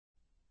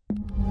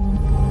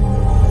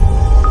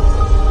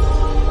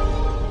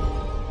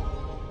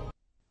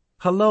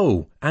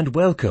Hello and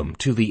welcome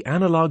to the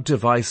Analog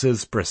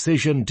Devices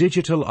Precision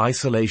Digital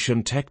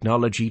Isolation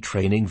Technology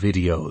Training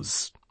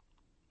videos.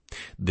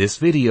 This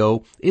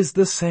video is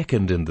the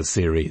second in the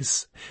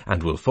series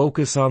and will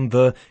focus on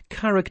the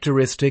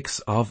characteristics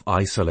of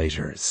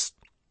isolators.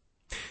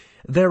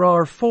 There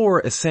are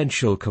four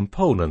essential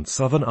components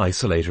of an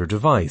isolator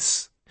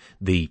device: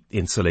 the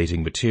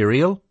insulating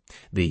material,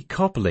 the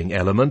coupling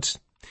element,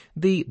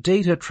 the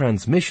data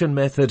transmission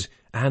method,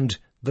 and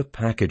the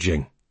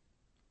packaging.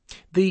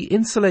 The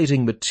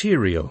insulating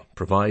material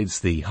provides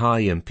the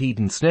high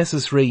impedance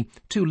necessary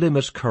to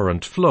limit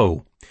current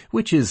flow,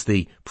 which is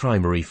the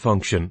primary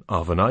function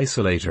of an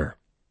isolator.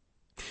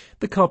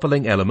 The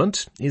coupling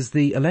element is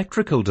the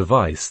electrical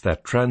device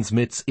that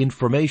transmits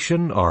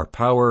information or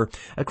power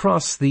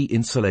across the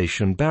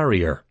insulation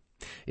barrier.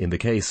 In the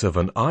case of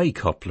an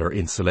iCoupler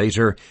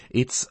insulator,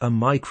 it's a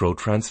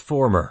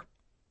microtransformer.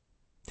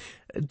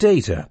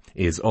 Data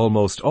is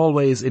almost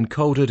always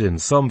encoded in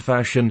some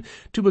fashion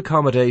to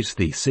accommodate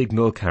the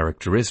signal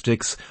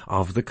characteristics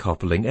of the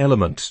coupling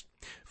element.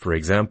 For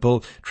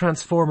example,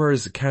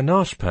 transformers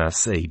cannot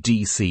pass a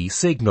DC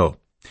signal,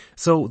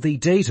 so the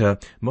data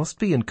must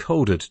be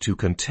encoded to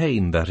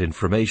contain that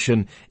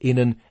information in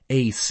an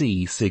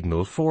AC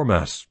signal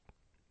format.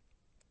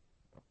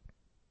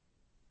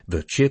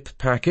 The chip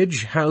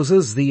package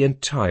houses the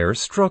entire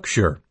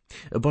structure,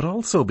 but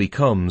also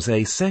becomes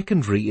a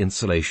secondary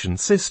insulation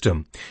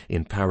system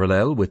in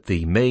parallel with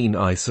the main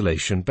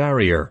isolation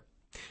barrier.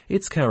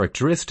 Its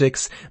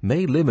characteristics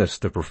may limit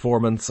the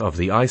performance of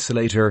the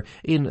isolator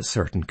in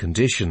certain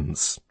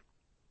conditions.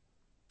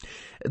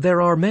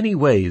 There are many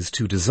ways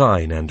to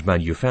design and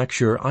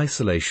manufacture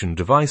isolation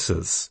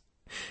devices.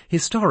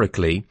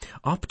 Historically,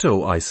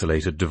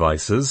 opto-isolated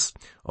devices,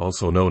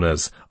 also known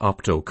as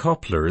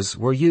optocouplers,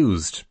 were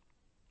used.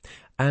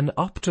 An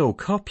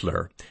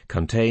optocoupler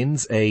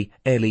contains a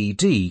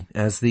LED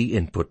as the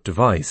input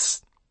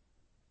device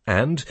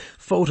and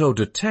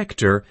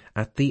photodetector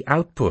at the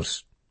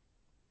output.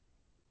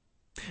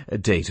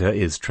 Data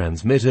is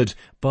transmitted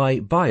by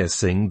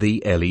biasing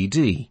the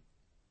LED,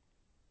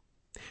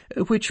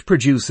 which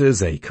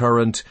produces a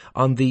current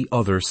on the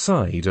other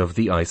side of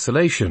the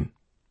isolation.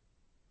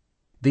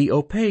 The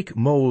opaque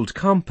mold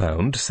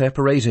compound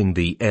separating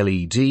the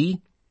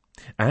LED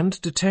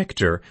and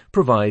detector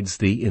provides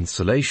the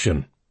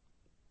insulation.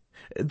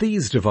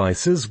 These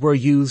devices were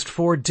used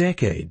for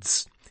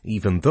decades,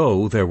 even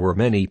though there were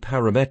many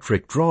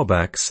parametric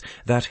drawbacks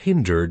that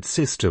hindered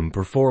system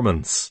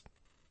performance.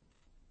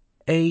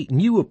 A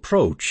new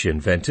approach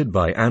invented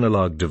by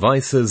Analog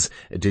Devices,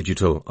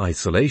 digital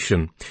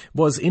isolation,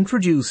 was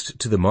introduced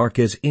to the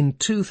market in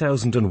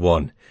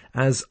 2001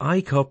 as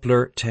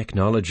iCoupler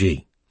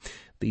technology.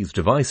 These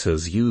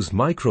devices use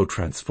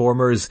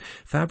microtransformers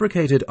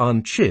fabricated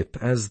on chip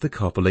as the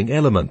coupling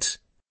element,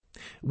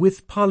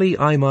 with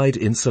polyimide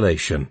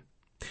insulation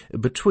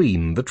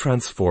between the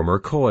transformer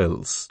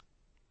coils.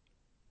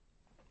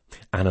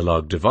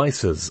 Analog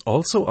Devices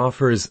also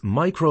offers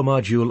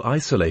micromodule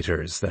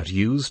isolators that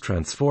use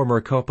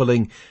transformer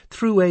coupling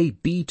through a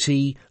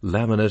BT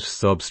laminate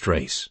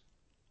substrate.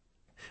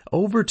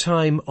 Over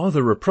time,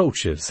 other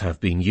approaches have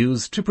been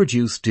used to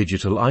produce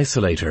digital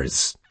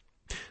isolators.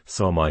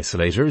 Some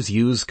isolators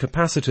use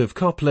capacitive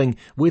coupling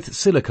with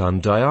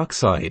silicon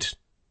dioxide,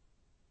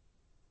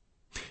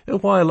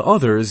 while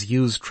others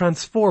use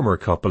transformer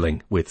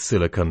coupling with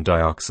silicon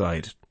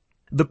dioxide.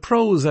 The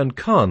pros and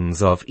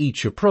cons of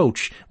each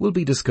approach will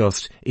be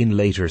discussed in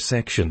later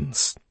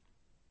sections.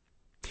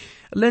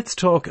 Let's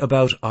talk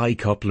about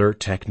iCoupler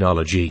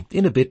technology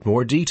in a bit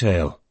more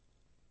detail.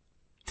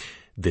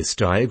 This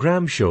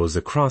diagram shows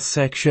a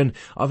cross-section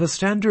of a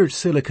standard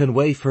silicon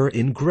wafer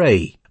in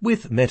gray,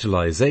 with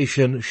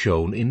metallization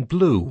shown in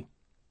blue.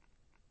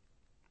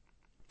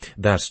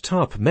 That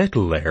top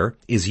metal layer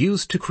is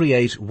used to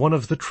create one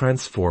of the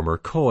transformer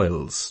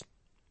coils.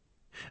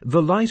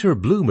 The lighter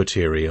blue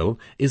material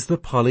is the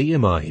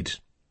polyimide,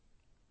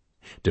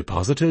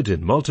 deposited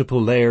in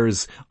multiple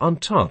layers on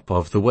top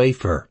of the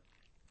wafer.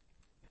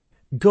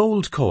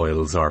 Gold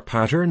coils are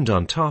patterned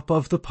on top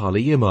of the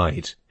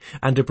polyimide,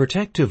 and a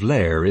protective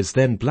layer is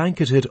then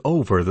blanketed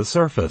over the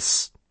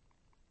surface.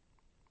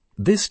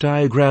 This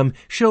diagram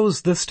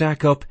shows the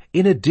stack-up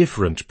in a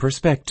different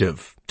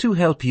perspective to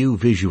help you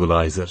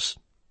visualize it.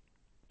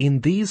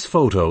 In these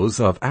photos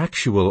of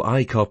actual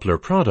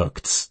iCoupler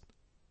products,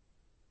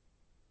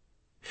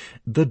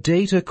 the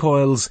data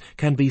coils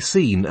can be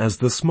seen as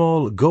the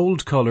small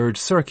gold-colored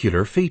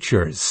circular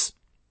features.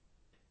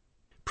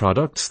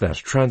 Products that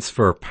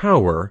transfer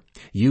power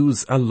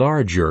use a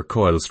larger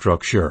coil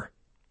structure.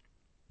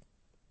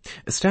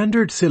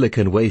 Standard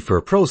silicon wafer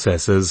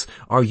processes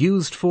are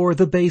used for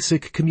the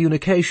basic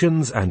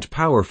communications and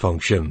power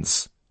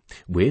functions,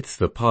 with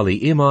the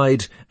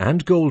polyimide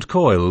and gold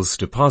coils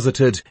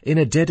deposited in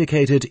a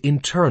dedicated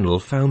internal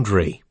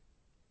foundry.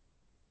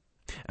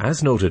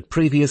 As noted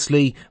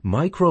previously,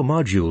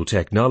 micromodule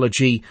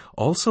technology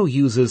also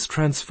uses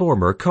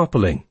transformer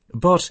coupling,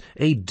 but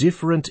a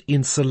different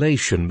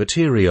insulation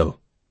material.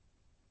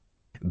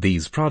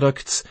 These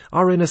products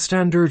are in a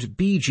standard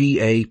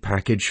BGA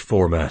package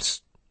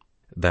format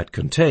that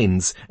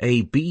contains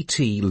a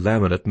BT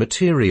laminate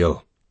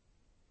material,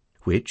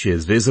 which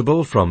is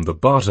visible from the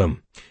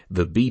bottom.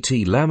 The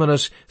BT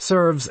laminate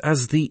serves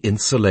as the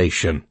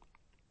insulation.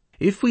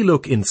 If we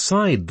look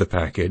inside the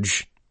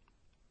package,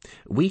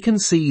 we can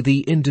see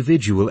the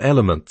individual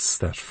elements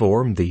that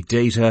form the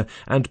data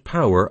and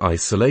power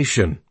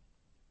isolation.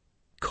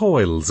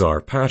 Coils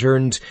are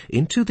patterned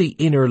into the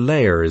inner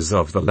layers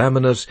of the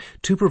laminate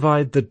to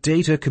provide the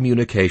data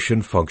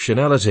communication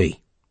functionality.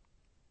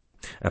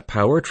 A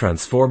power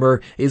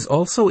transformer is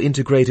also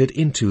integrated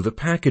into the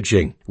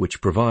packaging,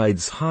 which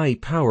provides high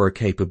power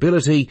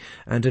capability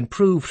and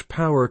improved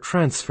power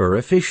transfer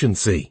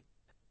efficiency.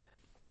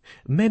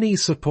 Many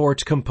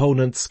support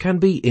components can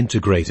be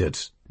integrated,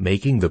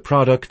 making the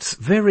products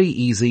very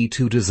easy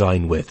to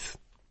design with.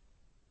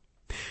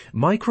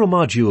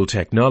 Micromodule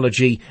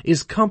technology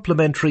is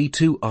complementary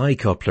to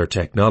iCoupler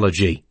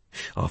technology,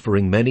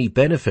 offering many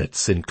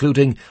benefits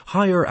including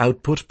higher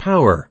output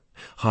power,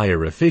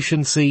 higher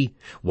efficiency,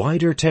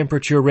 wider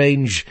temperature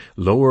range,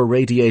 lower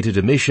radiated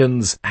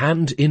emissions,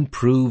 and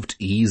improved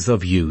ease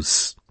of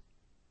use.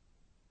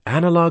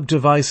 Analog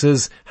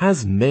Devices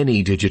has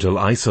many digital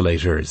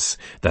isolators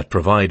that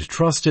provide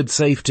trusted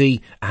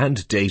safety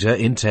and data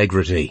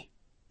integrity.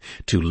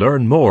 To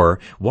learn more,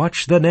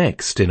 watch the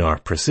next in our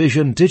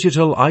Precision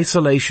Digital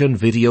Isolation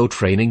video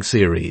training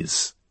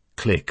series.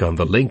 Click on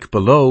the link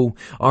below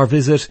or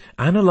visit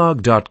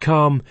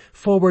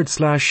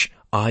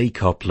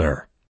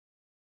analog.com/iCoupler.